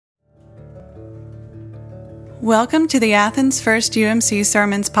Welcome to the Athens First UMC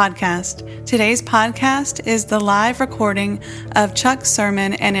Sermons podcast. Today's podcast is the live recording of Chuck's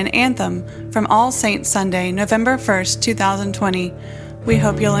sermon and an anthem from All Saints Sunday, November 1st, 2020. We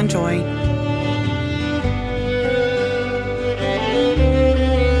hope you'll enjoy.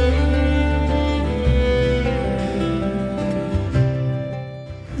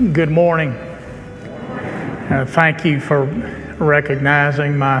 Good morning. Thank you for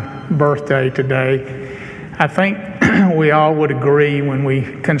recognizing my birthday today. I think we all would agree when we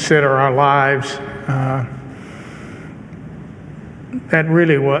consider our lives that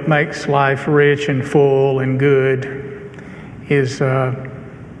really what makes life rich and full and good is our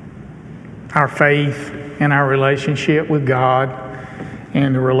faith and our relationship with God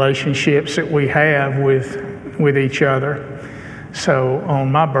and the relationships that we have with each other. So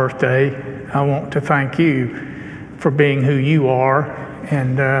on my birthday, I want to thank you for being who you are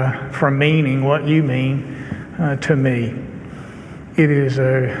and for meaning what you mean to me. It is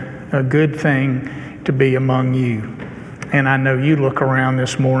a good thing to be among you. And I know you look around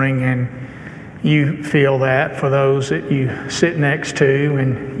this morning and you feel that for those that you sit next to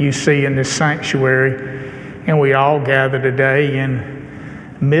and you see in this sanctuary. And we all gather today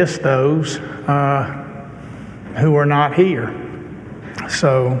and miss those who are not here.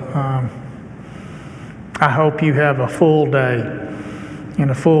 So I hope you have a full day. And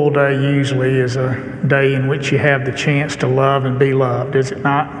a full day usually is a day in which you have the chance to love and be loved, is it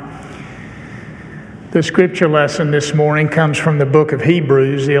not? The scripture lesson this morning comes from the book of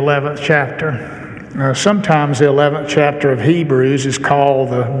Hebrews, the 11th chapter. Sometimes the 11th chapter of Hebrews is called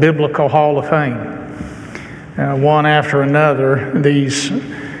the Biblical Hall of Fame. One after another, these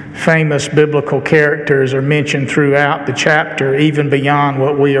famous biblical characters are mentioned throughout the chapter, even beyond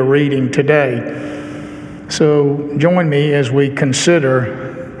what we are reading today. So join me as we consider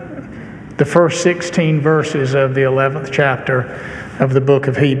the first 16 verses of the 11th chapter of the book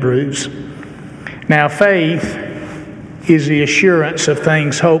of Hebrews. Now faith is the assurance of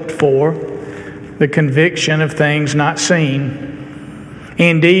things hoped for, the conviction of things not seen.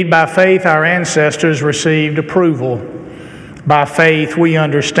 Indeed, by faith our ancestors received approval. By faith we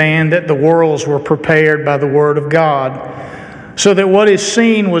understand that the worlds were prepared by the word of God, so that what is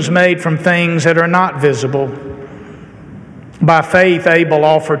seen was made from things that are not visible. By faith Abel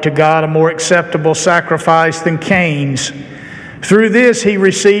offered to God a more acceptable sacrifice than Cain's. Through this he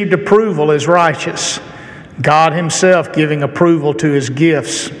received approval as righteous, God himself giving approval to his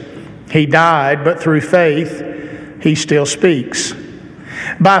gifts. He died, but through faith he still speaks.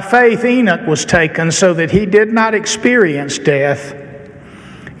 By faith Enoch was taken so that he did not experience death,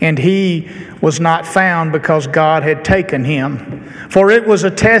 and he was not found because God had taken him. For it was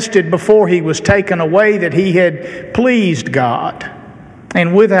attested before he was taken away that he had pleased God.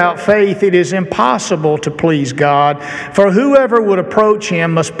 And without faith it is impossible to please God. For whoever would approach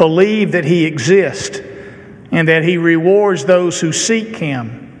him must believe that he exists, and that he rewards those who seek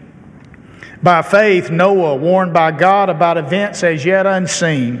him. By faith Noah, warned by God about events as yet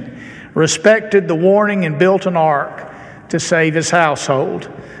unseen, respected the warning and built an ark to save his household.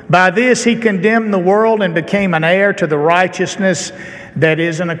 By this he condemned the world and became an heir to the righteousness that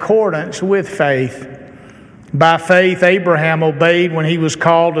is in accordance with faith. By faith Abraham obeyed when he was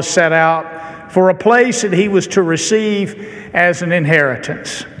called to set out for a place that he was to receive as an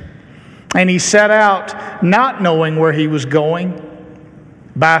inheritance. And he set out not knowing where he was going.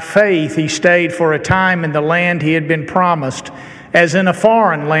 By faith he stayed for a time in the land he had been promised, as in a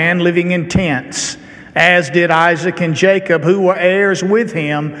foreign land, living in tents, as did Isaac and Jacob, who were heirs with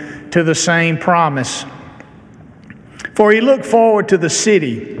him to the same promise. For he looked forward to the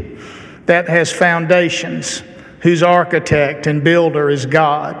city that has foundations, whose architect and builder is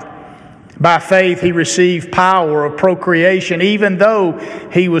God. By faith he received power of procreation, even though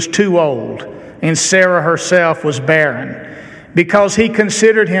he was too old, and Sarah herself was barren, because he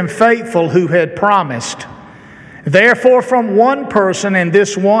considered him faithful who had promised. Therefore, from one person, and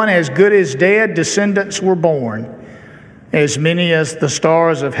this one as good as dead, descendants were born, as many as the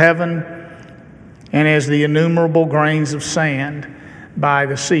stars of heaven and as the innumerable grains of sand by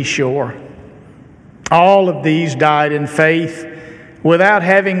the seashore. All of these died in faith, without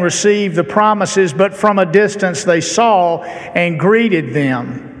having received the promises, but from a distance they saw and greeted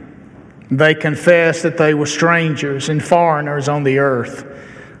them. They confessed that they were strangers and foreigners on the earth.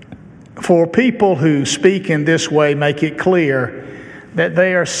 For people who speak in this way make it clear that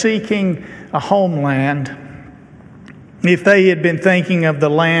they are seeking a homeland. If they had been thinking of the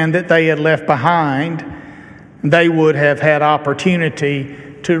land that they had left behind, they would have had opportunity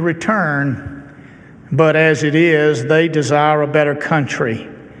to return. But as it is, they desire a better country,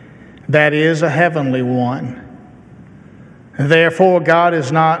 that is, a heavenly one. Therefore, God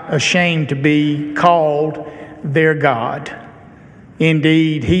is not ashamed to be called their God.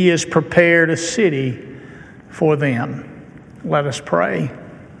 Indeed, He has prepared a city for them. Let us pray.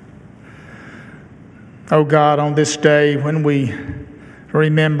 Oh God, on this day when we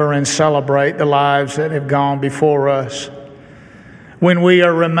remember and celebrate the lives that have gone before us, when we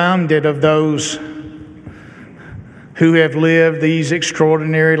are reminded of those who have lived these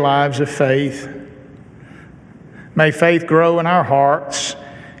extraordinary lives of faith, may faith grow in our hearts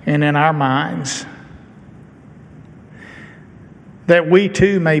and in our minds, that we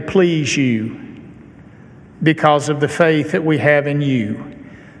too may please You because of the faith that we have in You.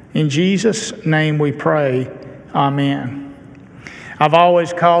 In Jesus' name we pray. Amen. I've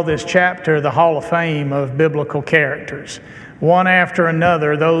always called this chapter the Hall of Fame of biblical characters. One after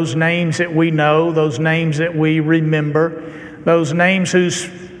another, those names that we know, those names that we remember, those names whose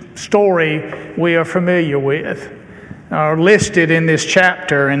story we are familiar with, are listed in this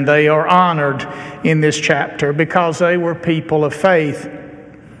chapter, and they are honored in this chapter because they were people of faith.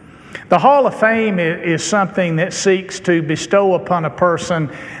 The Hall of Fame is something that seeks to bestow upon a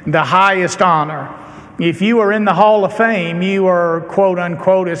person the highest honor. If you are in the Hall of Fame, you are, quote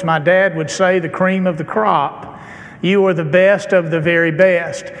unquote, as my dad would say, the cream of the crop. You are the best of the very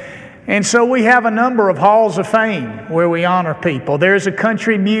best. And so we have a number of halls of fame where we honor people. There's a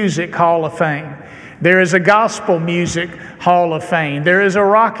country music hall of fame. There is a gospel music hall of fame. There is a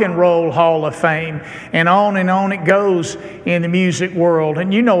rock and roll hall of fame. And on it goes in the music world.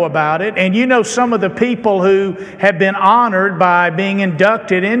 And you know about it. And you know some of the people who have been honored by being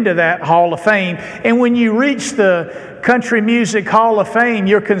inducted into that hall of fame. And when you reach the country music hall of fame,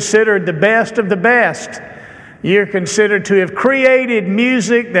 you're considered the best of the best. You're considered to have created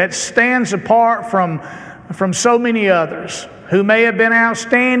music that stands apart from so many others who may have been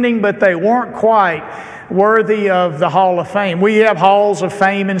outstanding, but they weren't quite worthy of the Hall of Fame. We have halls of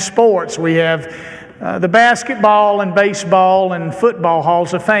fame in sports. We have the basketball and baseball and football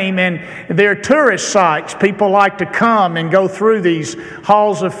halls of fame, and they're tourist sites. People like to come and go through these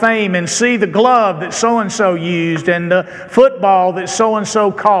halls of fame and see the glove that so-and-so used and the football that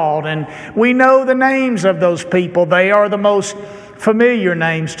so-and-so called. And we know the names of those people. They are the most familiar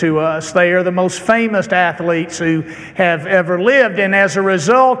names to us. They are the most famous athletes who have ever lived, and as a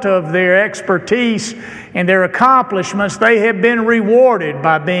result of their expertise and their accomplishments, they have been rewarded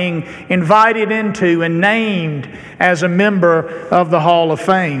by being invited into and named as a member of the Hall of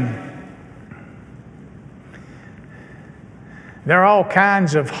Fame. There are all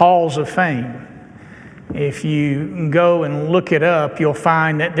kinds of halls of fame. If you go and look it up, you'll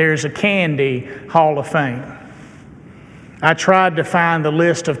find that there's a candy hall of fame. I tried to find the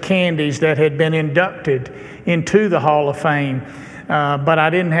list of candies that had been inducted into the Hall of Fame, but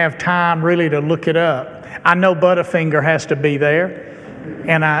I didn't have time really to look it up. I know Butterfinger has to be there,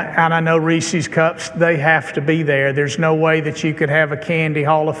 and I know Reese's Cups, they have to be there. There's no way that you could have a candy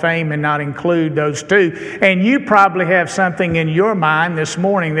Hall of Fame and not include those two. And you probably have something in your mind this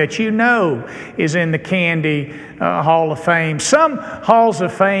morning that you know is in the candy Hall of Fame. Some Halls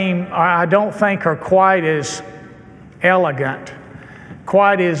of Fame I don't think are quite as elegant,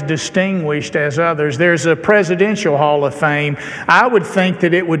 quite as distinguished as others. There's a Presidential Hall of Fame. I would think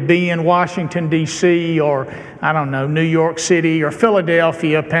that it would be in Washington, D.C., or, I don't know, New York City or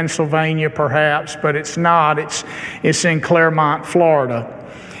Philadelphia, Pennsylvania perhaps, but it's not. It's in Claremont, Florida.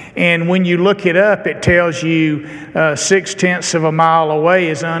 And when you look it up, it tells you 0.6 of a mile away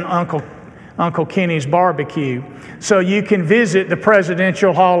is Uncle Kenny's Barbecue. So you can visit the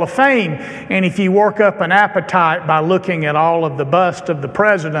Presidential Hall of Fame, and if you work up an appetite by looking at all of the busts of the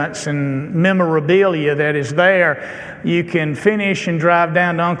presidents and memorabilia that is there, you can finish and drive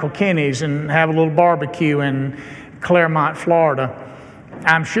down to Uncle Kenny's and have a little barbecue in Claremont, Florida.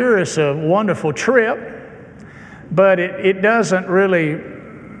 I'm sure it's a wonderful trip, but it doesn't really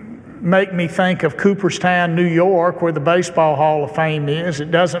make me think of Cooperstown, New York, where the Baseball Hall of Fame is.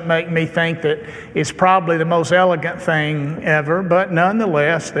 It doesn't make me think that it's probably the most elegant thing ever, but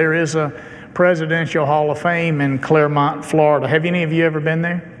nonetheless, there is a Presidential Hall of Fame in Claremont, Florida. Have any of you ever been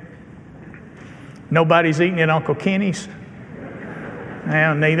there? Nobody's eaten at Uncle Kenny's?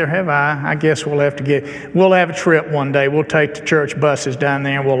 Well, neither have I. I guess we'll have a trip one day. We'll take the church buses down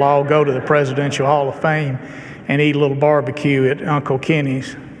there and we'll all go to the Presidential Hall of Fame and eat a little barbecue at Uncle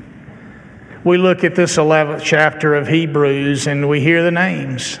Kenny's. We look at this 11th chapter of Hebrews and we hear the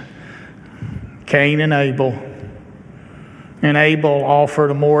names, Cain and Abel. And Abel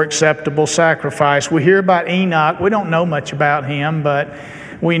offered a more acceptable sacrifice. We hear about Enoch. We don't know much about him, but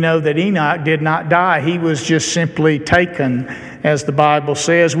we know that Enoch did not die. He was just simply taken, as the Bible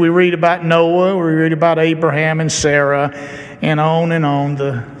says. We read about Noah. We read about Abraham and Sarah. and on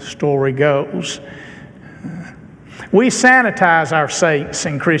the story goes. We sanitize our saints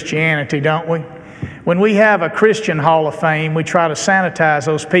in Christianity, don't we? When we have a Christian Hall of Fame, we try to sanitize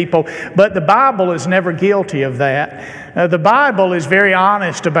those people, but the Bible is never guilty of that. The Bible is very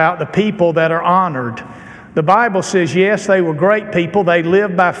honest about the people that are honored. The Bible says, yes, they were great people. They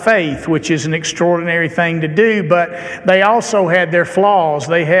lived by faith, which is an extraordinary thing to do, but they also had their flaws.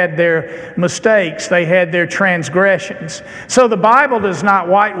 They had their mistakes. They had their transgressions. So the Bible does not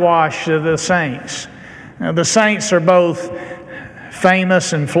whitewash the saints. The saints are both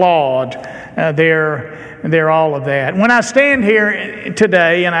famous and flawed. They're all of that. When I stand here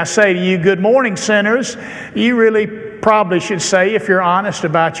today and I say to you, good morning, sinners, you really probably should say, if you're honest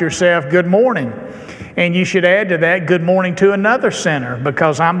about yourself, good morning. And you should add to that, good morning to another sinner,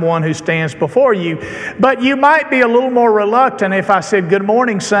 because I'm one who stands before you. But you might be a little more reluctant if I said, good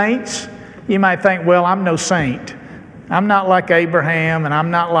morning, saints. You might think, well, I'm no saint. I'm not like Abraham, and I'm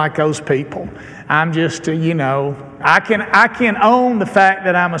not like those people. I'm just, I can own the fact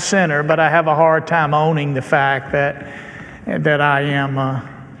that I'm a sinner, but I have a hard time owning the fact that I am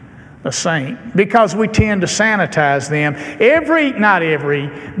a saint, because we tend to sanitize them. Not every,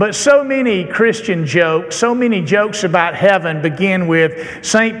 but so many Christian jokes, so many jokes about heaven begin with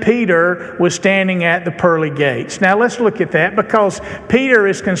St. Peter was standing at the pearly gates. Now let's look at that, because Peter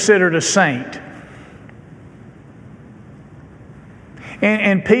is considered a saint.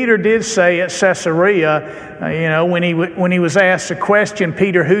 And Peter did say at Caesarea, when he was asked a question,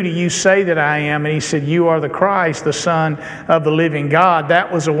 Peter, who do you say that I am? And he said, you are the Christ, the Son of the living God.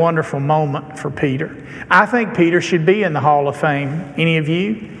 That was a wonderful moment for Peter. I think Peter should be in the Hall of Fame. Any of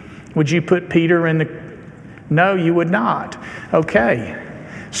you? Would you put Peter in the... No, you would not. Okay.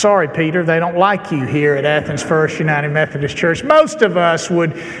 Sorry, Peter, they don't like you here at Athens First United Methodist Church. Most of us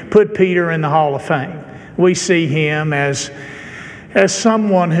would put Peter in the Hall of Fame. We see him as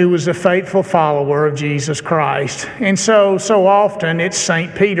someone who was a faithful follower of Jesus Christ. And so often it's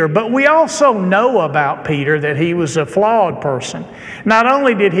St. Peter. But we also know about Peter that he was a flawed person. Not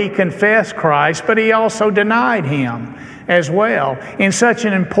only did he confess Christ, but he also denied him as well. In such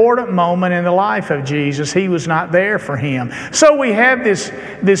an important moment in the life of Jesus, he was not there for him. So we have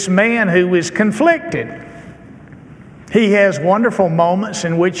this man who is conflicted. He has wonderful moments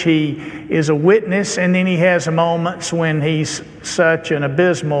in which he is a witness, and then he has moments when he's such an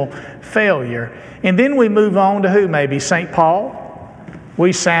abysmal failure. And then we move on to who maybe? St. Paul.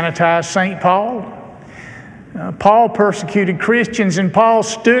 We sanitize St. Paul. Paul persecuted Christians, and Paul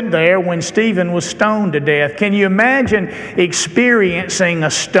stood there when Stephen was stoned to death. Can you imagine experiencing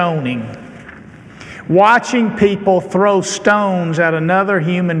a stoning? Watching people throw stones at another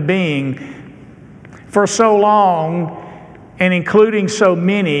human being for so long, and including so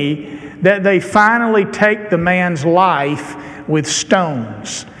many, that they finally take the man's life with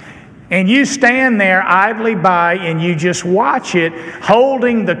stones. And you stand there idly by and you just watch it,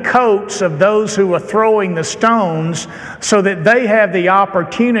 holding the coats of those who are throwing the stones so that they have the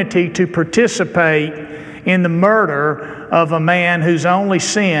opportunity to participate in the murder of a man whose only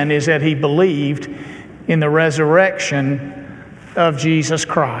sin is that he believed in the resurrection of Jesus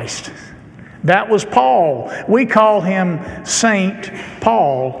Christ. That was Paul. We call him Saint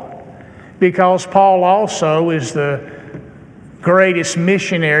Paul because Paul also is the greatest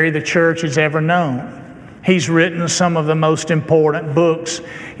missionary the church has ever known. He's written some of the most important books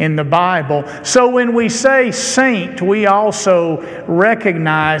in the Bible. So when we say saint, we also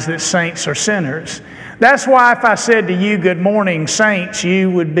recognize that saints are sinners. That's why if I said to you, good morning, saints, you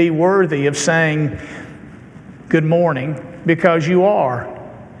would be worthy of saying good morning, because you are.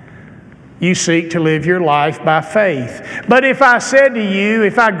 You seek to live your life by faith. But if I said to you,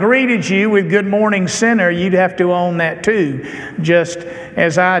 if I greeted you with good morning, sinner, you'd have to own that too, just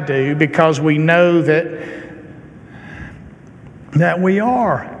as I do, because we know that we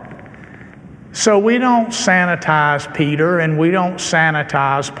are. So we don't sanitize Peter, and we don't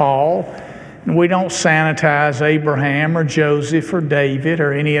sanitize Paul, and we don't sanitize Abraham or Joseph or David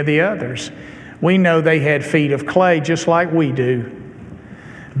or any of the others. We know they had feet of clay just like we do.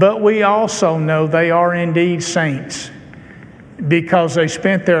 But we also know they are indeed saints because they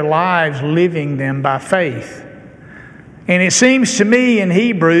spent their lives living them by faith. And it seems to me in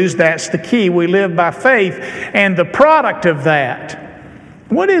Hebrews that's the key. We live by faith. And the product of that,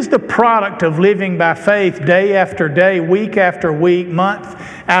 what is the product of living by faith day after day, week after week, month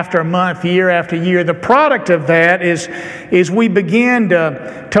after month, year after year? The product of that is we begin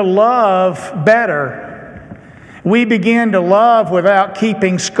to love better. We begin to love without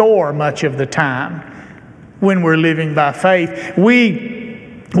keeping score much of the time when we're living by faith.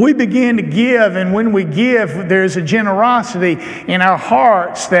 We We begin to give, and when we give, there's a generosity in our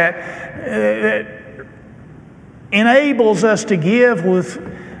hearts that enables us to give with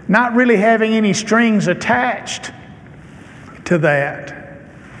not really having any strings attached to that.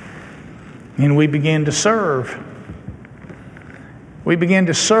 And we begin to serve. We begin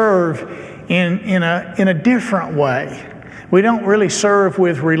to serve in a different way. We don't really serve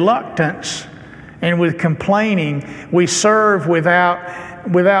with reluctance and with complaining. We serve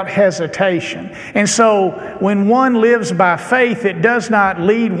without hesitation. And so when one lives by faith, it does not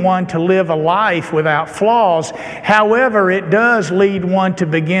lead one to live a life without flaws. However, it does lead one to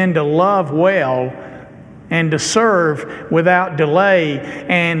begin to love well and to serve without delay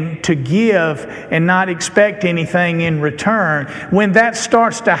and to give and not expect anything in return. When that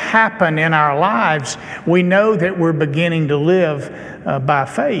starts to happen in our lives, we know that we're beginning to live by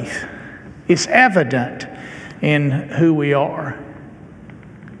faith. It's evident in who we are.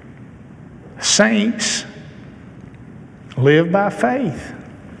 Saints live by faith.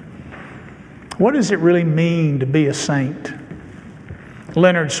 What does it really mean to be a saint?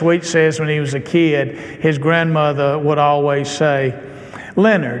 Leonard Sweet says when he was a kid, his grandmother would always say,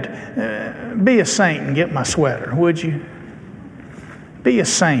 "Leonard, be a saint and get my sweater, would you? Be a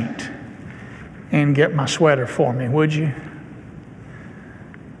saint and get my sweater for me, would you?"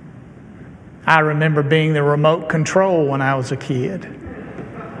 I remember being the remote control when I was a kid.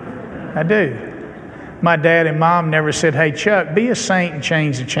 I do. My dad and mom never said, "Hey, Chuck, be a saint and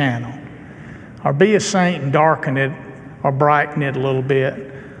change the channel." Or be a saint and darken it or brighten it a little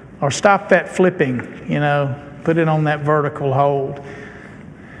bit. Or stop that flipping, put it on that vertical hold.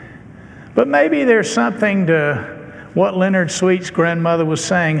 But maybe there's something to what Leonard Sweet's grandmother was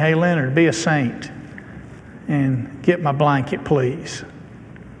saying. "Hey, Leonard, be a saint and get my blanket, please."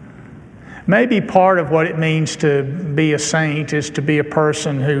 Maybe part of what it means to be a saint is to be a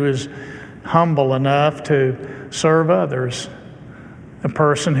person who is humble enough to serve others. A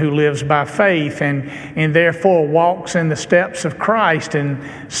person who lives by faith and therefore walks in the steps of Christ and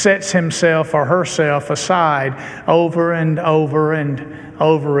sets himself or herself aside over and over and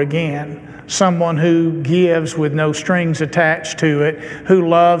over again. Someone who gives with no strings attached to it, who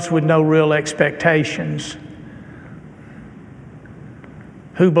loves with no real expectations,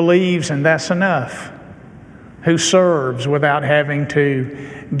 who believes and that's enough, who serves without having to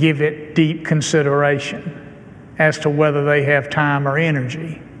give it deep consideration as to whether they have time or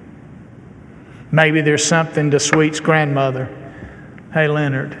energy. Maybe there's something to Sweet's grandmother. "Hey,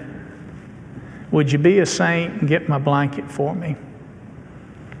 Leonard, would you be a saint and get my blanket for me?"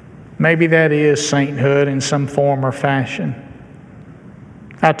 Maybe that is sainthood in some form or fashion.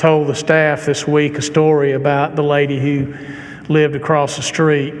 I told the staff this week a story about the lady who lived across the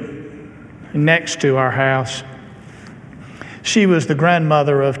street next to our house. She was the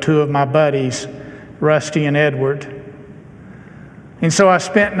grandmother of two of my buddies, Rusty and Edward. And so I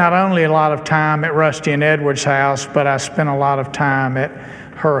spent not only a lot of time at Rusty and Edward's house, but I spent a lot of time at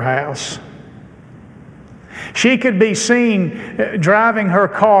her house. She could be seen driving her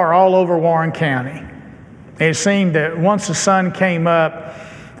car all over Warren County. It seemed that once the sun came up,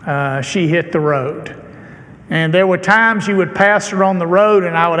 she hit the road. And there were times you would pass her on the road,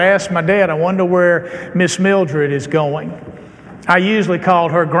 and I would ask my dad, "I wonder where Miss Mildred is going." I usually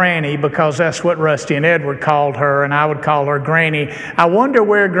called her Granny because that's what Rusty and Edward called her, and I would call her Granny. "I wonder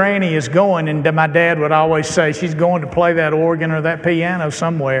where Granny is going," and my dad would always say, "She's going to play that organ or that piano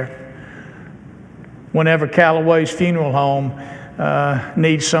somewhere." Whenever Callaway's Funeral Home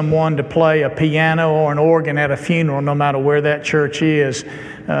needs someone to play a piano or an organ at a funeral, no matter where that church is,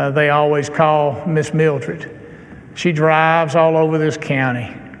 they always call Miss Mildred. She drives all over this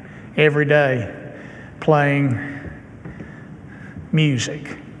county every day playing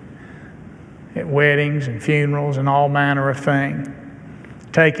music at weddings and funerals and all manner of things,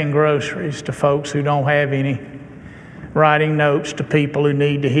 taking groceries to folks who don't have any, writing notes to people who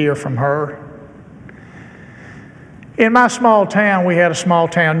need to hear from her. In my small town, we had a small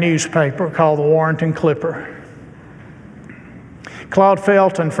town newspaper called the Warrenton Clipper. Claude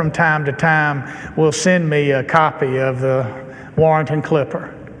Felton from time to time will send me a copy of the Warrenton Clipper.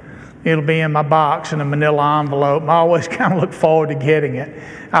 It'll be in my box in a manila envelope. I always kind of look forward to getting it.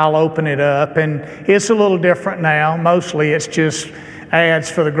 I'll open it up, and it's a little different now. Mostly it's just ads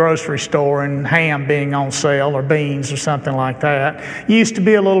for the grocery store and ham being on sale or beans or something like that. Used to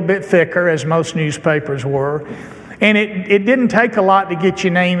be a little bit thicker, as most newspapers were. And it didn't take a lot to get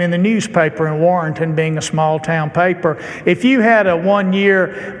your name in the newspaper in Warrenton, being a small town paper. If you had a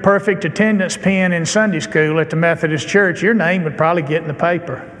 1-year perfect attendance pin in Sunday school at the Methodist Church, your name would probably get in the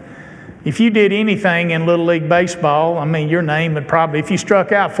paper. If you did anything in Little League Baseball, I mean, your name would probably, if you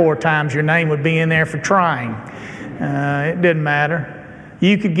struck out 4 times, your name would be in there for trying. It didn't matter.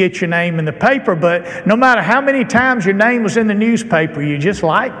 You could get your name in the paper, but no matter how many times your name was in the newspaper, you just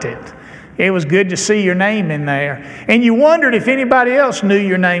liked it. It was good to see your name in there. And you wondered if anybody else knew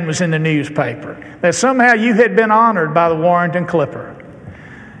your name was in the newspaper, that somehow you had been honored by the Warrenton Clipper.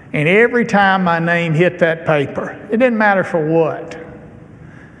 And every time my name hit that paper, it didn't matter for what.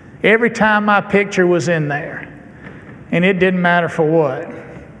 Every time my picture was in there, and it didn't matter for what.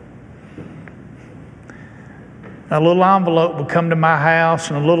 A little envelope would come to my house,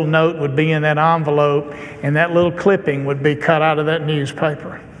 and a little note would be in that envelope, and that little clipping would be cut out of that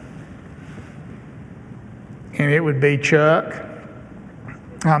newspaper. And it would be, "Chuck,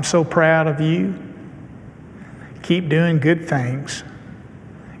 I'm so proud of you. Keep doing good things.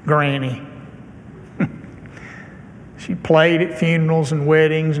 Granny." She played at funerals and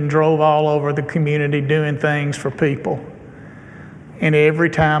weddings and drove all over the community doing things for people. And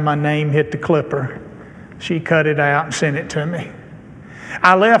every time my name hit the clipper, she cut it out and sent it to me.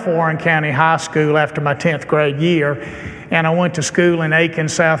 I left Warren County High School after my 10th grade year, and I went to school in Aiken,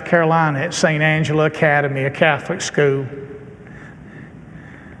 South Carolina at St. Angela Academy, a Catholic school.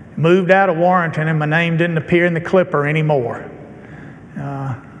 Moved out of Warrenton, and my name didn't appear in the clipper anymore.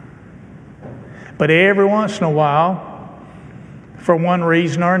 But every once in a while, for one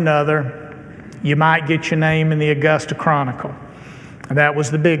reason or another, you might get your name in the Augusta Chronicle. And that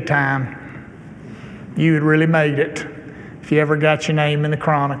was the big time. You had really made it if you ever got your name in the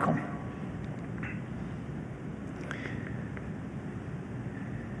Chronicle.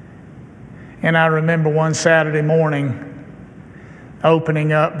 And I remember one Saturday morning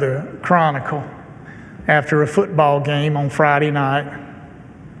opening up the Chronicle after a football game on Friday night.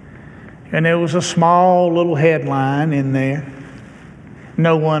 And there was a small little headline in there.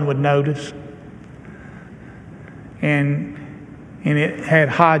 No one would notice. And it had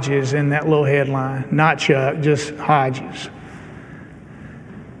Hodges in that little headline. Not Chuck, just Hodges.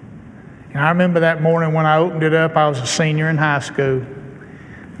 And I remember that morning when I opened it up, I was a senior in high school.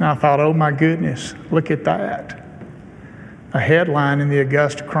 And I thought, oh my goodness, look at that. A headline in the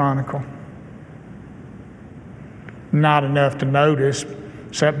Augusta Chronicle. Not enough to notice,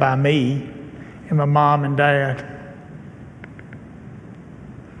 except by me and my mom and dad.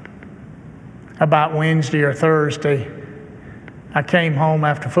 About Wednesday or Thursday, I came home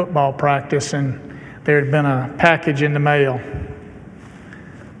after football practice, and there had been a package in the mail,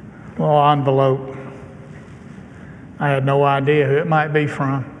 a little envelope. I had no idea who it might be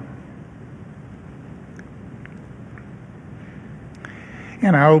from.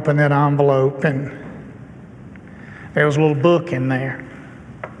 And I opened that envelope, and there was a little book in there.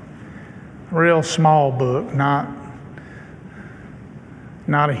 A real small book, not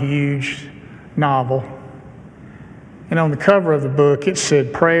a huge novel. And on the cover of the book, it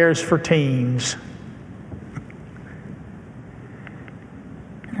said, "Prayers for Teens."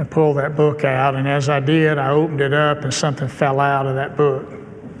 I pulled that book out, and as I did, I opened it up, and something fell out of that book.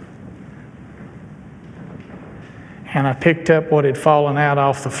 And I picked up what had fallen out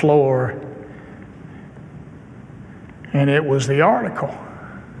off the floor, and it was the article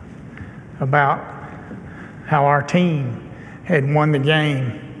about how our team had won the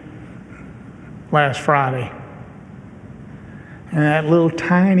game last Friday. And that little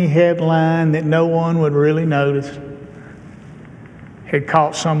tiny headline that no one would really notice had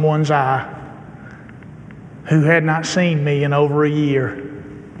caught someone's eye who had not seen me in over a year.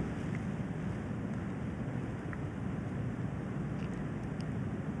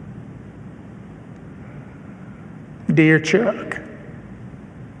 Dear Chuck,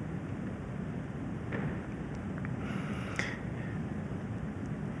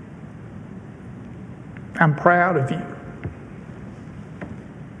 I'm proud of you.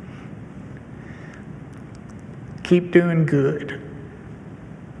 Keep doing good.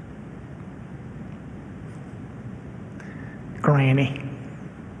 Granny.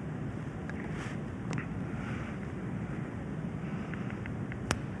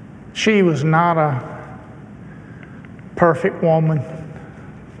 She was not a perfect woman,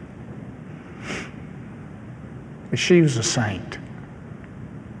 but she was a saint.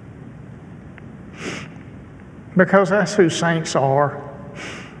 Because that's who saints are,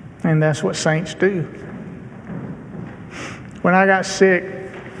 and that's what saints do. When I got sick,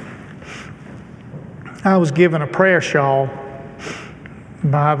 I was given a prayer shawl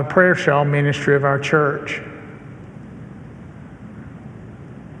by the prayer shawl ministry of our church.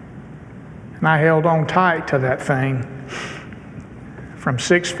 And I held on tight to that thing from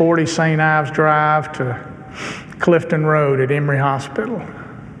 640 St. Ives Drive to Clifton Road at Emory Hospital.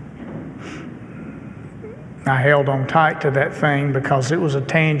 I held on tight to that thing because it was a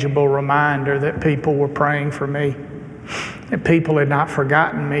tangible reminder that people were praying for me, that people had not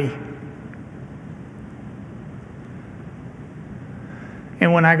forgotten me.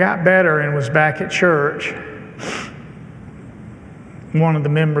 And when I got better and was back at church, one of the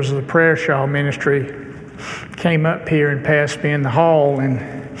members of the prayer shawl ministry came up here and passed me in the hall,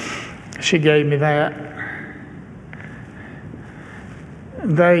 and she gave me that.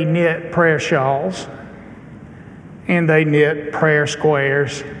 They knit prayer shawls, and they knit prayer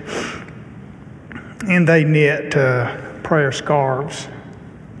squares, and they knit prayer scarves.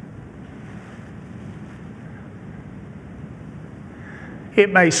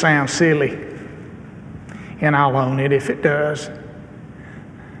 It may sound silly, and I'll own it if it does.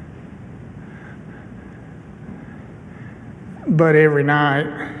 But every night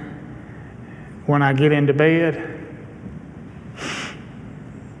when I get into bed,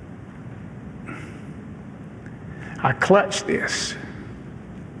 I clutch this.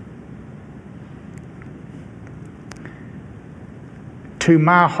 To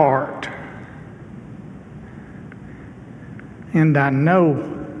my heart. And I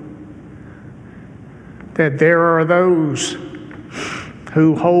know that there are those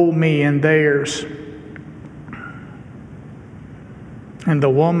who hold me in theirs. And the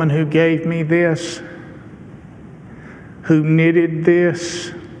woman who gave me this, who knitted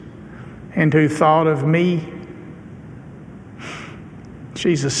this, and who thought of me,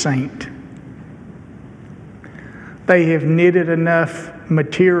 she's a saint. They have knitted enough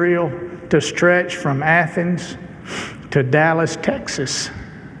material to stretch from Athens to Dallas, Texas.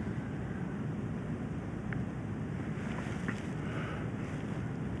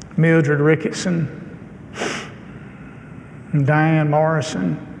 Mildred Ricketson, and Diane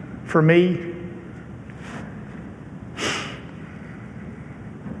Morrison, for me,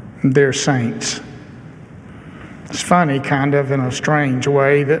 they're saints. It's funny, kind of, in a strange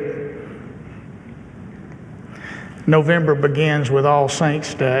way, that November begins with All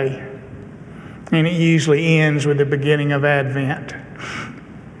Saints' Day, and it usually ends with the beginning of Advent.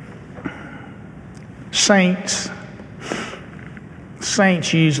 Saints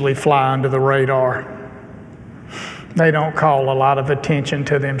usually fly under the radar. They don't call a lot of attention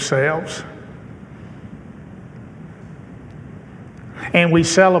to themselves. And we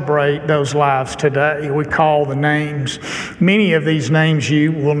celebrate those lives today. We call the names. Many of these names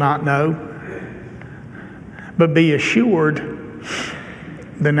you will not know. But be assured,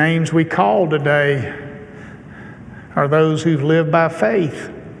 the names we call today are those who've lived by faith,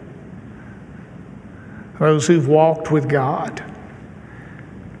 those who've walked with God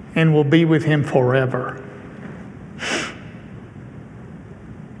and will be with Him forever.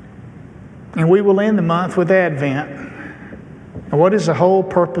 And we will end the month with Advent. And what is the whole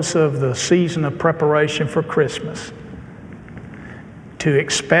purpose of the season of preparation for Christmas? To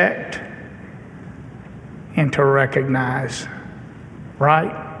expect and to recognize,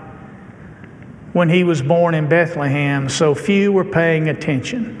 right? When He was born in Bethlehem, so few were paying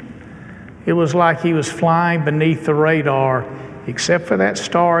attention. It was like He was flying beneath the radar, except for that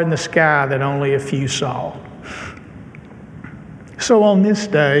star in the sky that only a few saw. So on this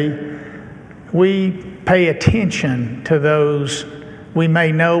day, we pay attention to those we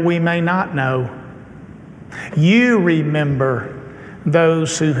may know, we may not know. You remember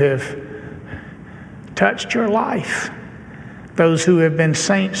those who have touched your life, those who have been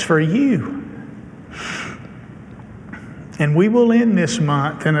saints for you. And we will end this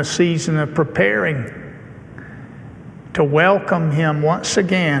month in a season of preparing to welcome Him once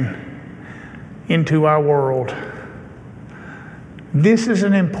again into our world. This is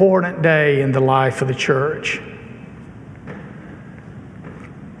an important day in the life of the church.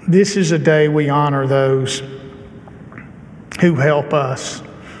 This is a day we honor those who help us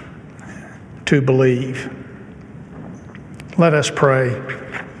to believe. Let us pray.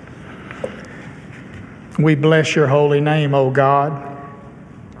 We bless your holy name, O God,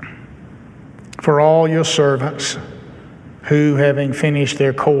 for all your servants who, having finished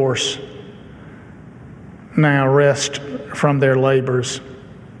their course, now rest from their labors.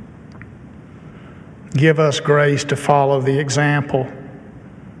 Give us grace to follow the example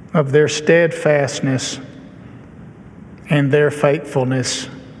of their steadfastness and their faithfulness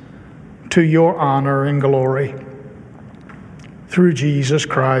to your honor and glory. Through Jesus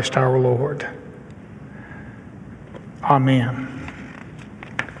Christ our Lord. Amen.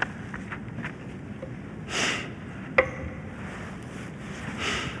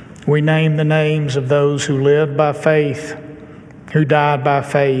 We name the names of those who lived by faith, who died by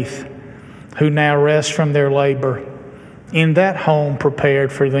faith, who now rest from their labor in that home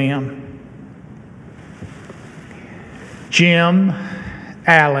prepared for them. Jim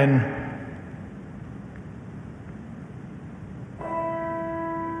Allen.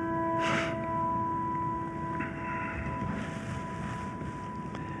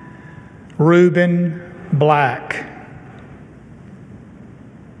 Reuben Black.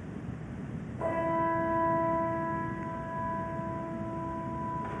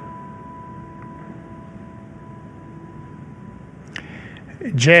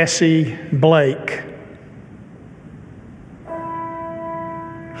 Jesse Blake.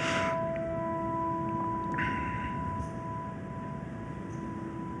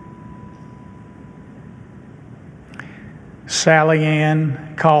 Sally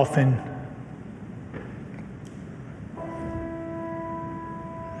Ann Coffin.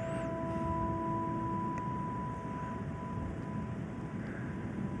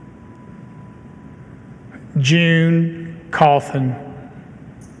 June Coffin.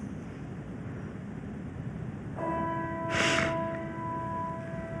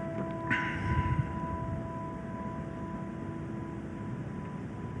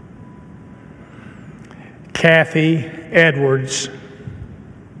 Kathy Edwards.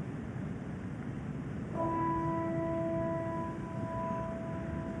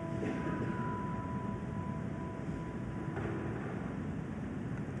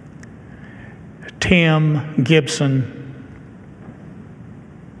 Tim Gibson.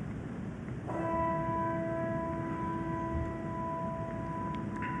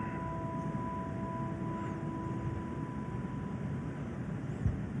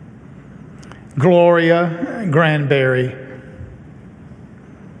 Gloria Granberry.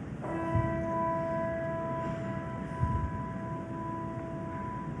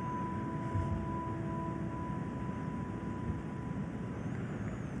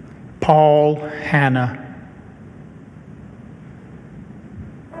 Paul Hanna.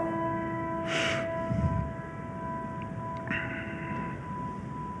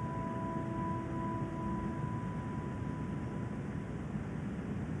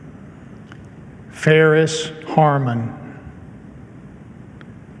 Ferris Harmon.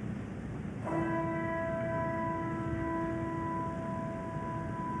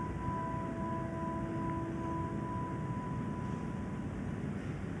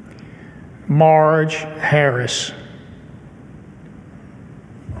 Marge Harris.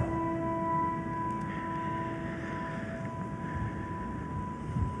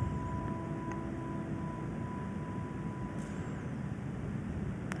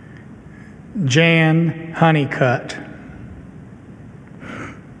 Jan Honeycutt.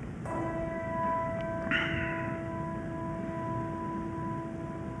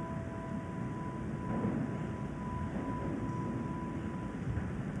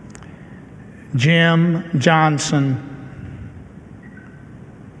 Jim Johnson.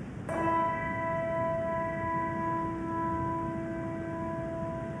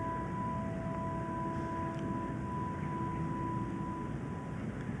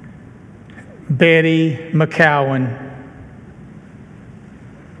 Betty McCowan.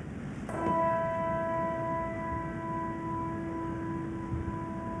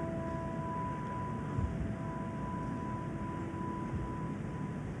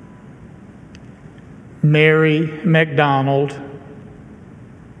 Mary McDonald.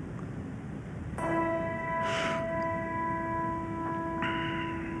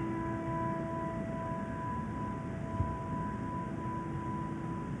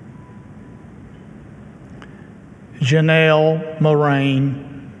 Janelle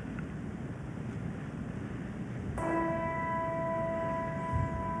Moraine.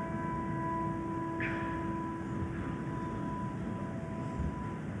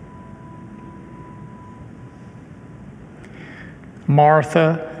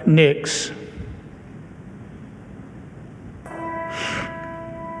 Martha Nix.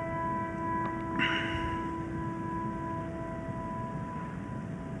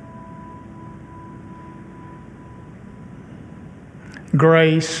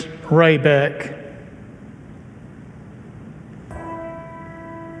 Grace Raybeck.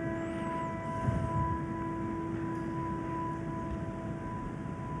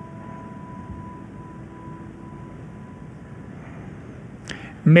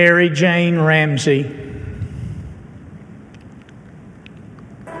 Mary Jane Ramsey.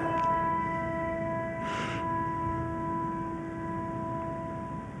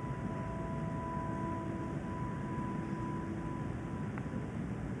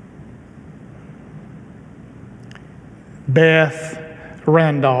 Beth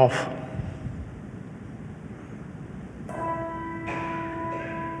Randolph.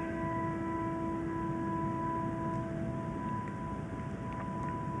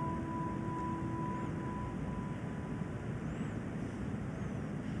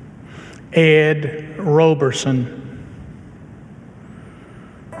 Ed Roberson.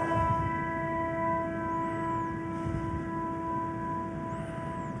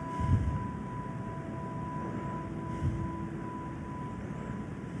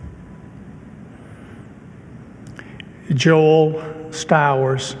 Joel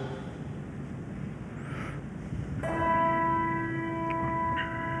Stowers.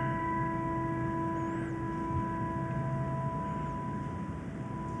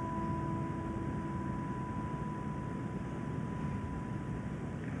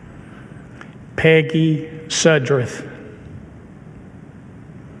 Peggy Sudreth.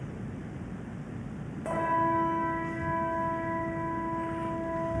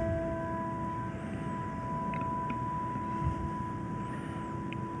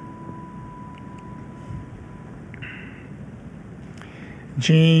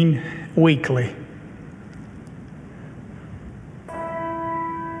 Jean Weekly.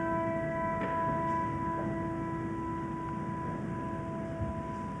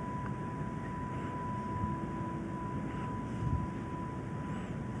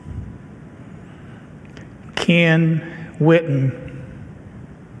 Ken Witten.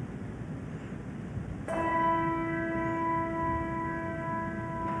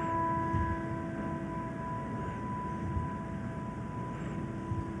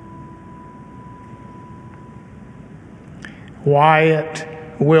 Wyatt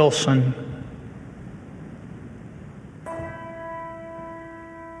Wilson.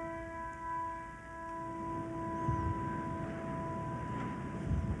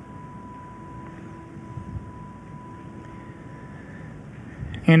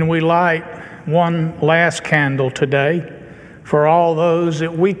 And we light one last candle today for all those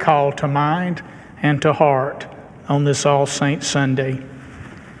that we call to mind and to heart on this All Saints Sunday.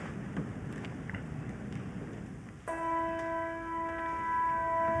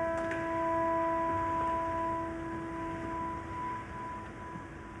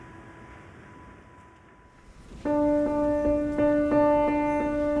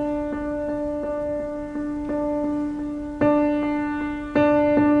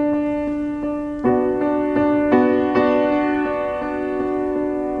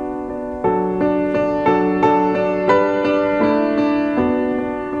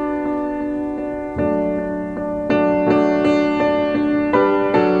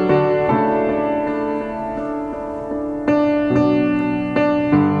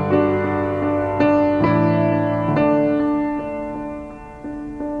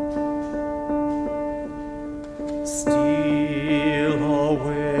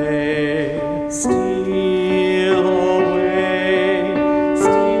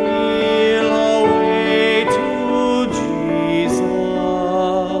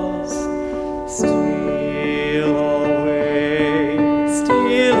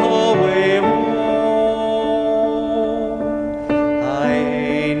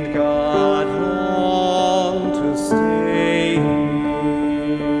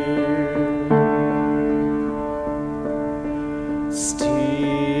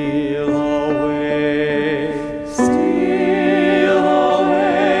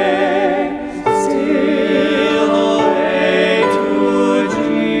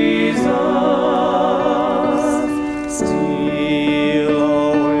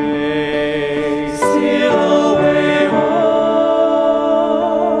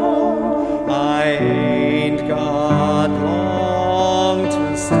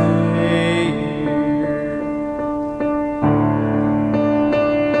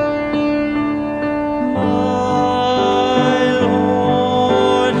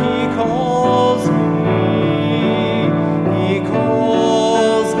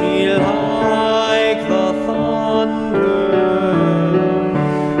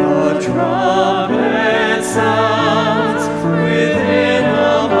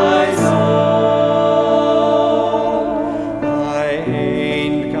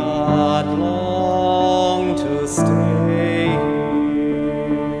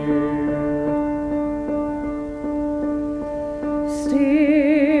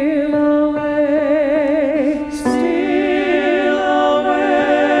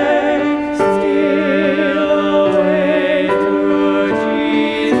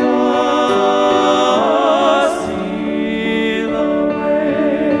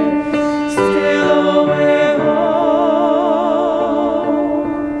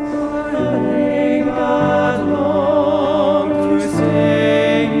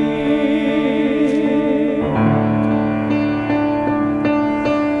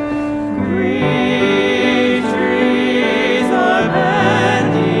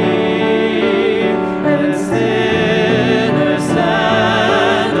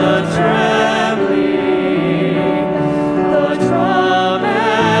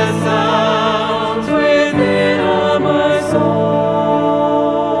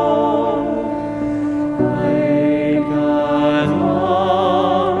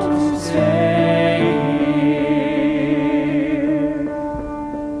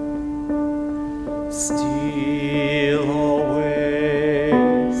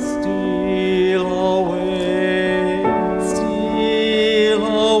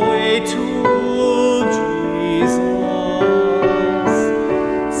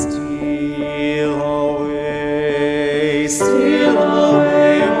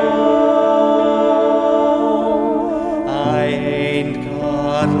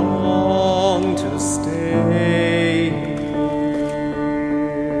 God long to stay here.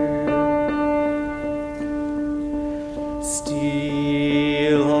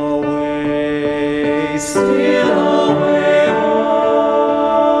 Steal away, oh,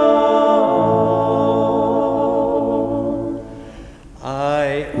 I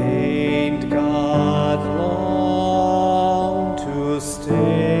ain't got long to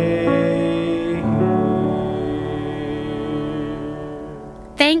stay here.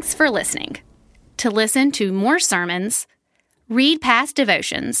 Thanks for listening. To listen to more sermons, read past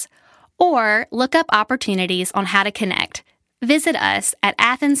devotions, or look up opportunities on how to connect, visit us at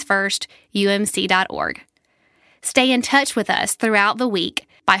athensfirstumc.org. Stay in touch with us throughout the week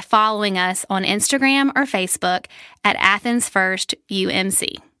by following us on Instagram or Facebook at Athens First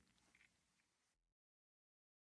UMC.